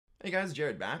Hey guys,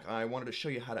 Jared back. I wanted to show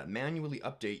you how to manually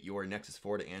update your Nexus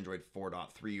 4 to Android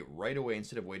 4.3 right away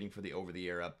instead of waiting for the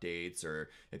over-the-air updates,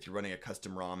 or if you're running a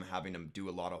custom ROM, having to do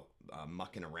a lot of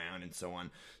mucking around and so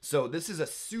on. So this is a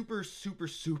super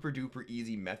duper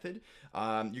easy method.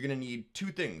 You're going to need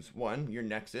two things. One, your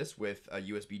Nexus with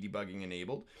USB debugging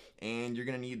enabled, and you're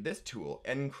going to need this tool,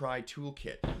 NCry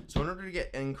Toolkit. So in order to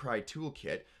get NCry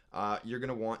Toolkit, you're going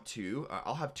to want to,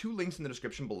 I'll have two links in the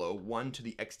description below, one to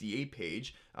the XDA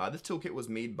page. This toolkit was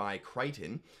made by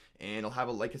Crichton, and I'll have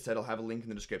like I said, I'll have a link in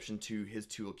the description to his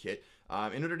toolkit.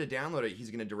 In order to download it, he's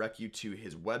going to direct you to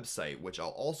his website, which I'll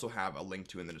also have a link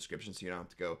to in the description, so you don't have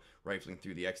to go rifling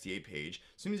through the XDA page.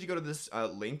 As soon as you go to this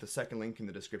link, the second link in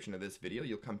the description of this video,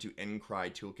 you'll come to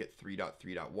NCry Toolkit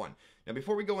 3.3.1. Now,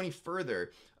 before we go any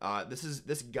further,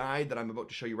 this guide that I'm about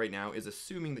to show you right now is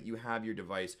assuming that you have your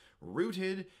device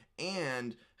rooted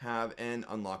and have an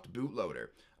unlocked bootloader.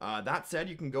 That said,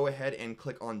 you can go ahead and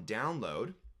click on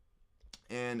download.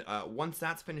 And once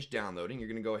that's finished downloading, you're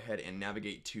going to go ahead and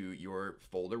navigate to your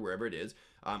folder, wherever it is.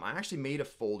 I actually made a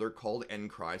folder called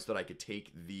NCry so that I could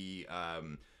take the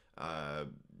 .rar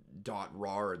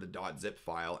or the .zip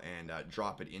file and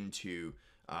drop it into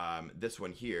this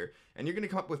one here. And you're going to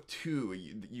come up with two.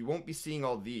 You won't be seeing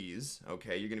all these,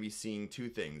 okay? You're going to be seeing two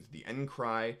things, the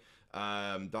NCry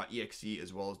 .exe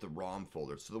as well as the ROM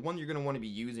folder. So the one you're going to want to be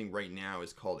using right now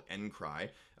is called NCry,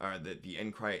 the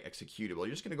NCry executable.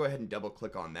 You're just going to go ahead and double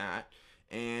click on that,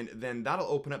 and then that'll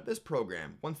open up this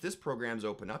program. Once this program's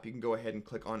open up, you can go ahead and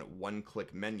click on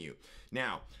one-click menu.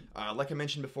 Now, like I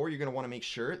mentioned before, you're going to want to make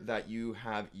sure that you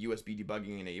have USB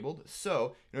debugging enabled.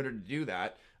 So in order to do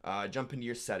that, jump into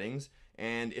your settings.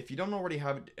 And if you don't already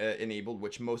have it enabled,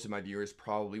 which most of my viewers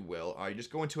probably will, you just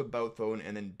go into About Phone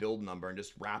and then Build Number and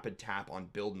just rapid tap on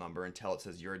Build Number until it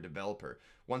says you're a developer.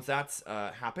 Once that's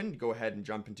happened, go ahead and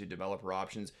jump into Developer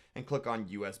Options and click on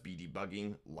USB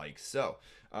Debugging like so.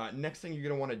 Next thing you're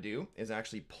going to want to do is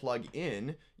actually plug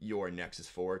in your Nexus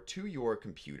 4 to your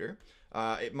computer.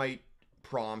 It might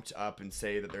prompt up and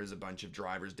say that there's a bunch of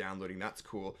drivers downloading. That's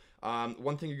cool.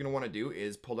 One thing you're going to want to do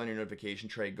is pull down your notification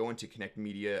tray, go into Connect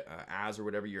Media as or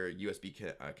whatever your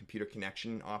USB computer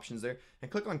connection options there,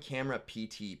 and click on Camera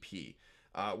PTP.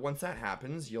 Once that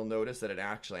happens, you'll notice that it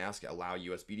actually asks allow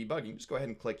USB debugging. Just go ahead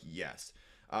and click yes.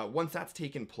 Once that's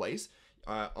taken place,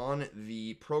 on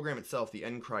the program itself, the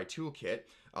NCry Toolkit,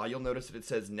 you'll notice that it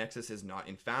says Nexus is not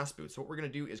in fast boot. So what we're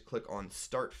going to do is click on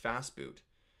Start Fast Boot.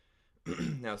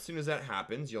 Now, as soon as that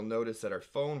happens, you'll notice that our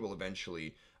phone will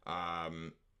eventually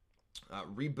reboot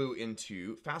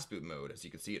into fast boot mode. As you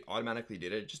can see, it automatically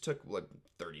did it. It just took like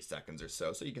 30 seconds or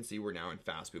so. So you can see we're now in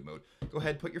fast boot mode. Go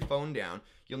ahead, put your phone down.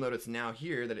 You'll notice now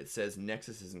here that it says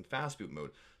Nexus is in fast boot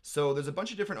mode. So there's a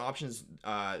bunch of different options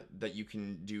that you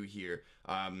can do here.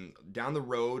 Down the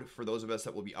road, for those of us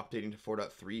that will be updating to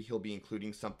 4.3, he'll be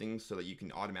including something so that you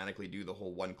can automatically do the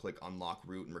whole one-click unlock,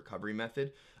 root, and recovery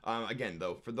method. Again,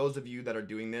 though, for those of you that are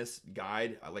doing this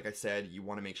guide, like I said, you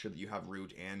want to make sure that you have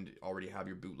root and already have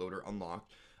your bootloader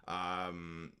unlocked.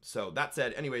 So that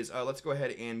said, anyways, let's go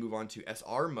ahead and move on to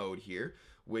SR mode here,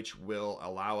 which will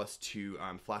allow us to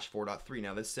flash 4.3.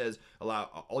 Now this says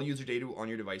allow all user data on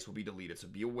your device will be deleted, so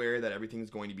be aware that everything's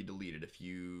going to be deleted. If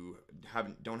you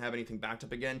don't have anything backed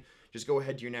up again, just go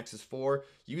ahead to your Nexus 4,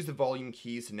 use the volume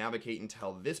keys to navigate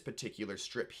until this particular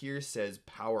strip here says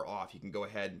power off. You can go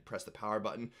ahead and press the power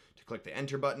button to click the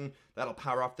enter button. That'll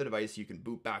power off the device. You can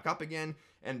boot back up again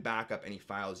and back up any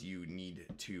files you need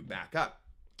to back up.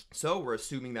 So we're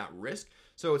assuming that risk.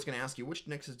 So it's going to ask you, which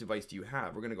Nexus device do you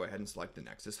have? We're going to go ahead and select the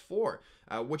Nexus 4.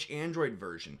 Which Android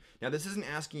version? Now this isn't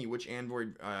asking you which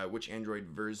Android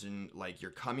version like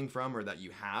you're coming from or that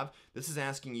you have. This is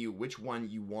asking you which one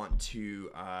you want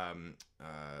to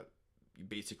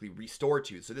basically restore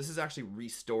to. So this is actually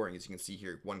restoring, as you can see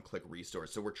here, one-click restore.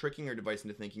 So we're tricking our device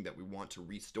into thinking that we want to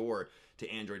restore to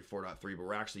Android 4.3, but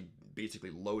we're actually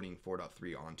basically loading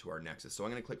 4.3 onto our Nexus. So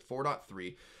I'm going to click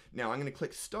 4.3. Now I'm going to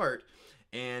click start,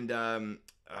 and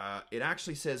it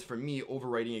actually says for me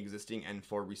overwriting existing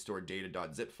N4 restored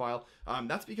data.zip file.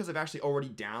 That's because I've actually already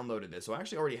downloaded this. So I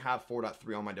actually already have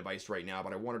 4.3 on my device right now,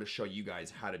 but I wanted to show you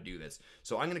guys how to do this.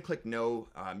 So I'm going to click no.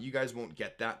 You guys won't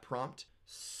get that prompt.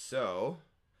 So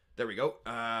there we go.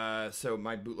 So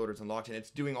my bootloader is unlocked and it's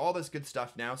doing all this good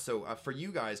stuff now. So for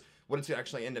you guys, what it's going to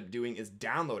actually end up doing is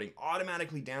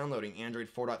automatically downloading Android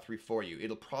 4.3 for you.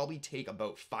 It'll probably take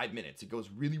about 5 minutes. It goes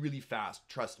really fast,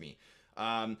 trust me.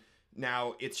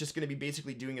 Now it's just going to be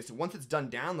basically doing this. Once it's done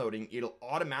downloading, it'll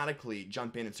automatically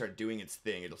jump in and start doing its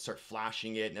thing. It'll start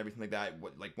flashing it and everything like that.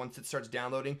 Like once it starts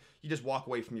downloading, you just walk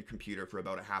away from your computer for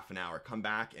about a half an hour, come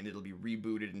back, and it'll be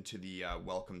rebooted into the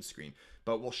welcome screen.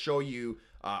 But we'll show you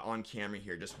on camera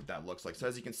here just what that looks like. So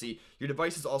as you can see, your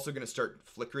device is also going to start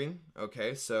flickering.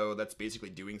 Okay, so that's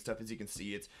basically doing stuff. As you can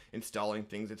see, it's installing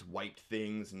things, it's wiped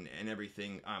things and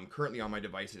everything. Currently on my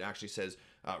device, it actually says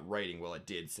writing. Well, it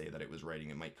did say that it was writing.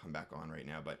 It might come back on right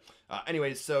now, but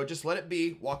anyways, so just let it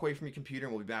be, walk away from your computer,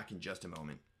 and we'll be back in just a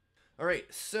moment. All right,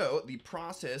 so the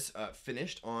process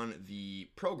finished on the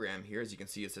program here. As you can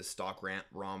see, it says stock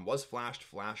ROM was flashed,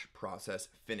 flash process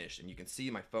finished. And you can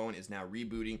see my phone is now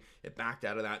rebooting. It backed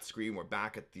out of that screen. We're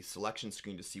back at the selection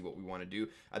screen to see what we want to do.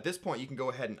 At this point, you can go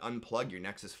ahead and unplug your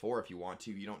Nexus 4 if you want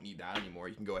to. You don't need that anymore.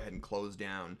 You can go ahead and close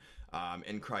down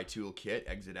N-Cry Toolkit,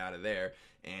 exit out of there,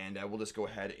 and we'll just go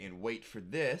ahead and wait for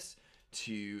this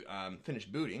to finish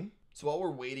booting. So while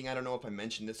we're waiting, I don't know if I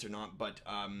mentioned this or not, but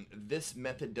this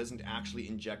method doesn't actually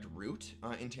inject root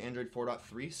into Android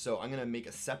 4.3, so I'm going to make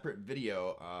a separate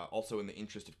video, also in the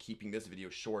interest of keeping this video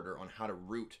shorter, on how to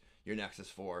root your Nexus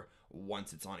 4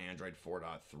 once it's on Android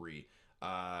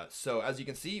 4.3. So as you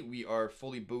can see, we are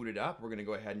fully booted up. We're going to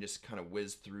go ahead and just kind of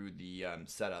whiz through the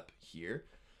setup here.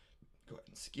 Go ahead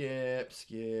and skip.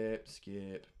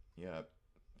 Yep,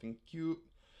 thank you.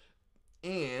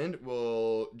 And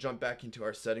we'll jump back into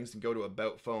our settings and go to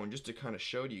About Phone just to kind of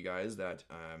show to you guys that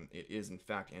it is in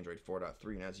fact Android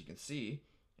 4.3. And as you can see,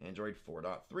 Android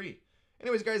 4.3.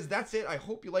 Anyways, guys, that's it. I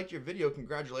hope you liked your video.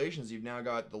 Congratulations. You've now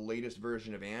got the latest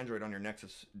version of Android on your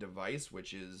Nexus device,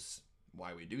 which is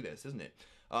why we do this, isn't it?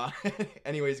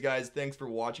 Anyways, guys, thanks for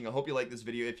watching. I hope you liked this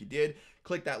video. If you did,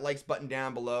 click that likes button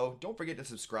down below. Don't forget to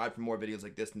subscribe for more videos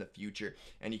like this in the future.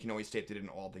 And you can always stay updated on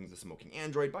all things the Smoking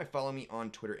Android by following me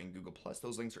on Twitter and Google+.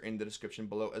 Those links are in the description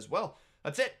below as well.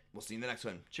 That's it. We'll see you in the next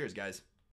one. Cheers, guys.